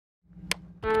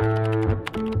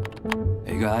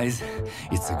Hey guys,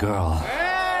 it's a girl.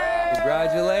 Hey!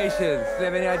 Congratulations. Do you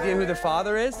have any idea who the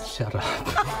father is? Shut up.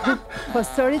 For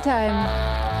story time.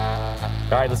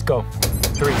 All right, let's go.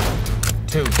 3,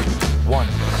 2, 1.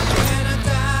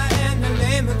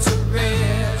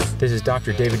 This is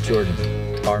Dr. David Jordan.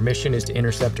 Our mission is to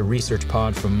intercept a research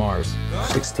pod from Mars.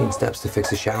 16 steps to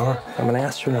fix a shower. I'm an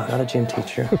astronaut, not a gym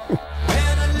teacher.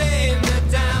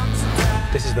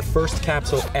 This is the first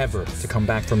capsule ever to come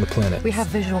back from the planet. We have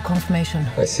visual confirmation.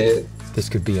 I see it. This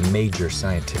could be a major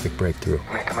scientific breakthrough.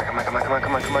 Come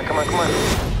on.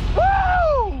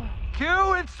 Woo!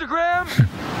 Cue Instagram!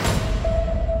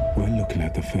 We're looking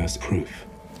at the first proof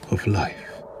of life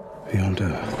beyond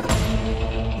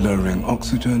Earth. Lowering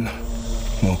oxygen,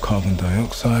 more carbon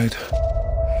dioxide.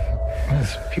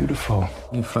 That's beautiful.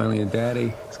 You're finally a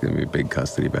daddy. It's gonna be a big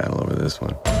custody battle over this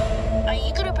one. Are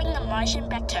you gonna bring the Martian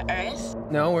back to Earth?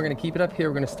 No, we're gonna keep it up here.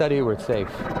 We're gonna study it where it's safe.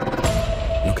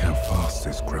 Look how fast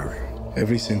it's growing.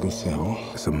 Every single cell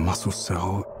is a muscle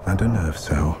cell and a nerve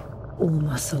cell. All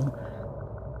muscle,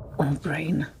 all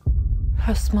brain.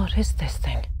 How smart is this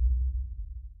thing?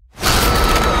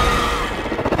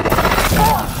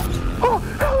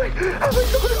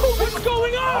 What's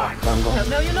going on?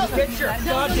 No, you're not. Get your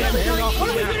goddamn hand off. What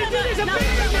are we gonna do? There's a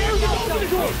baby there. Open the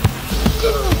door.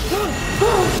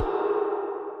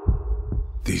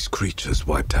 These creatures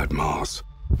wiped out Mars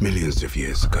millions of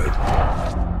years ago.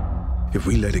 If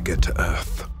we let it get to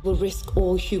Earth, We'll risk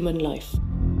all human life.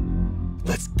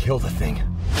 Let's kill the thing.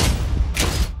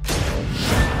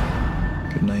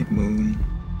 Good night, moon.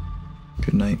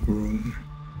 Good night, room.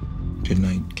 Good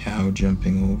night, cow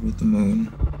jumping over the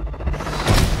moon.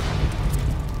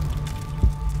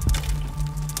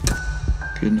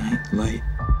 Good night, light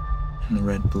and the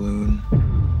red balloon.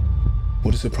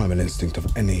 what is the primal instinct of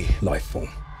any life form?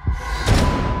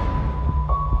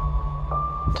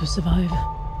 To survive.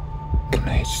 Good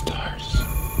night, stars.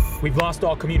 We've lost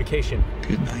all communication.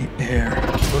 Good night, air.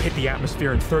 We'll hit the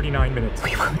atmosphere in 39 minutes.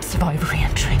 We won't survive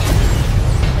re-entry.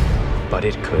 But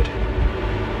it could.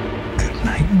 Good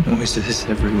night, noises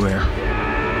everywhere.